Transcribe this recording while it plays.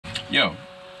Yo,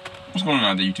 what's going on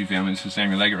out there, YouTube family? This is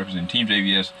Samuel Leggett representing Team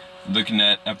JVS. Looking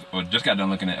at, or just got done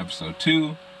looking at episode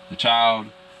 2, The Child.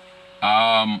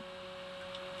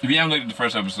 If you haven't looked at the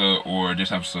first episode or this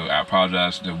episode, I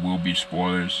apologize. There will be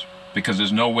spoilers because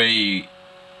there's no way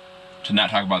to not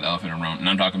talk about the elephant in the room. And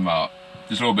I'm talking about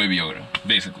this little baby Yoda,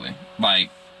 basically. Like,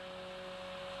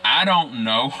 I don't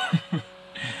know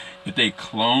if they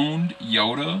cloned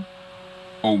Yoda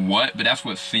or what, but that's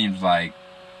what seems like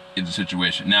is the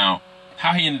situation. Now,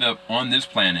 how he ended up on this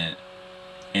planet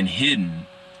and hidden,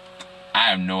 I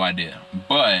have no idea.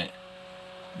 But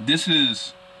this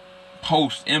is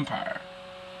post-Empire.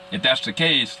 If that's the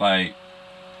case, like,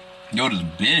 Yoda's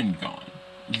been gone.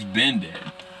 He's been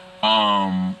dead.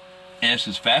 And it's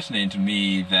just fascinating to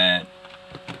me that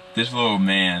this little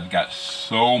man's got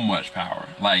so much power.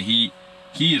 Like, he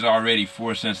is already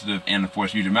Force sensitive and a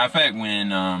Force user. Matter of fact,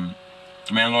 when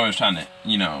Mandalorian was trying to,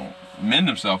 you know, mend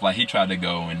himself, like, he tried to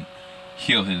go and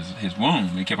heal his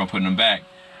wound. He kept on putting him back.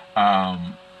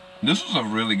 This was a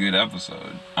really good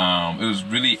episode. It was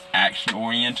really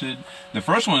action-oriented. The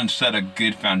first one set a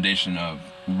good foundation of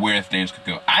where things could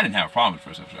go. I didn't have a problem with the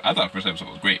first episode. I thought the first episode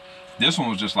was great. This one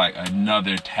was just like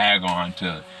another tag on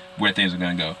to where things are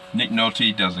going to go. Nick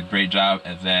Nolte does a great job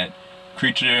as that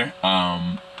creature.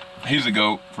 He's a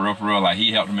GOAT, for real. Like,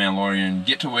 he helped the Mandalorian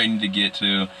get to where he needed to get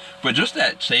to. But just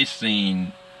that chase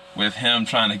scene with him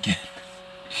trying to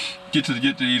get to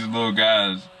these little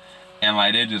guys, and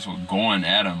like they just were going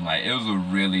at him. Like, it was a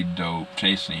really dope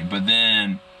chase scene. But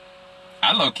then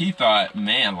I low-key thought,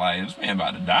 man, like, this man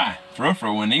about to die. For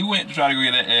real. When he went to try to go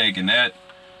get that egg and that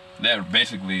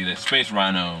basically that space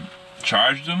rhino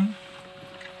charged him,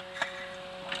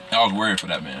 I was worried for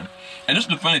that man. And this is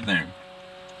the funny thing.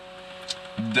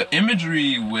 The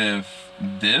imagery with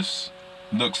this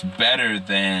looks better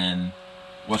than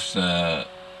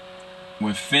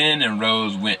when Finn and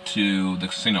Rose went to the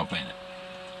casino planet.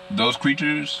 Those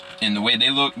creatures and the way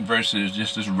they look versus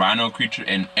just this rhino creature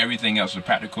and everything else, the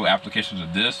practical applications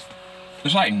of this,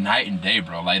 it's like night and day,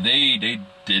 bro. Like, they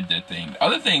did their thing. The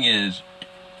other thing is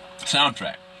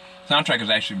soundtrack. Soundtrack is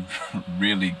actually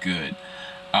really good.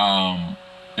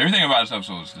 Everything about this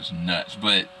episode is just nuts.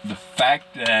 But the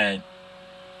fact that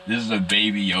this is a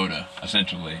baby Yoda,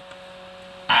 essentially,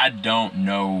 I don't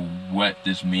know what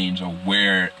this means or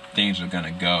where things are going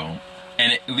to go.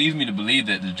 And it leads me to believe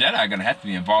that the Jedi are going to have to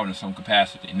be involved in some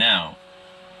capacity. Now,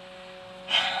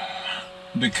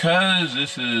 because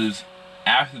this is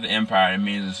after the Empire, it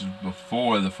means this is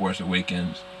before The Force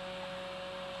Awakens,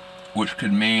 which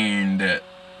could mean that,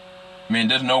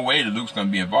 there's no way that Luke's going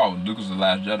to be involved. Luke was the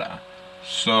last Jedi.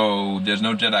 So there's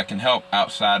no Jedi can help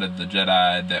outside of the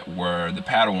Jedi that were the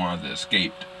Padawans that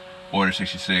escaped Order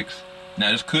 66.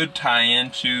 Now, this could tie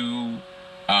into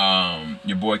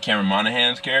your boy Cameron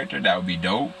Monaghan's character. That would be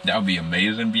dope. That would be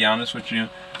amazing, to be honest with you.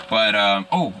 But,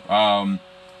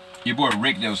 your boy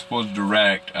Rick that was supposed to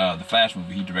direct the Flash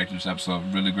movie, he directed this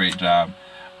episode. Really great job.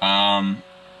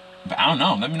 But I don't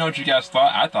know. Let me know what you guys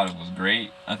thought. I thought it was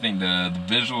great. I think the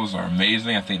visuals are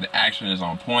amazing. I think the action is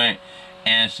on point.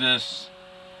 And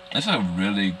it's a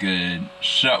really good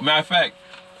show. Matter of fact,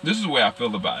 this is the way I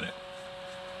feel about it.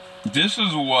 This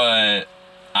is what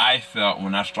I felt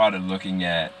when I started looking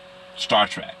at Star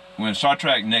Trek. When Star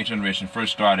Trek Next Generation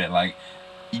first started, like,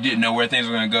 you didn't know where things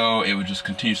were going to go. It was just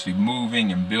continuously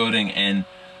moving and building. And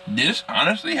this,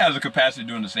 honestly, has a capacity of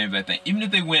doing the same exact thing. Even if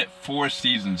they went 4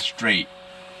 seasons straight,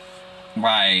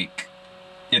 like,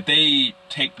 if they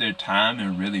take their time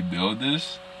and really build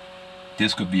this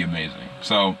could be amazing.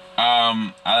 So,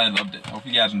 I loved it. Hope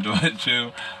you guys enjoyed it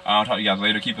too. I'll talk to you guys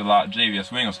later. Keep it locked.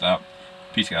 JVS, we ain't gonna stop.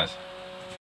 Peace, guys.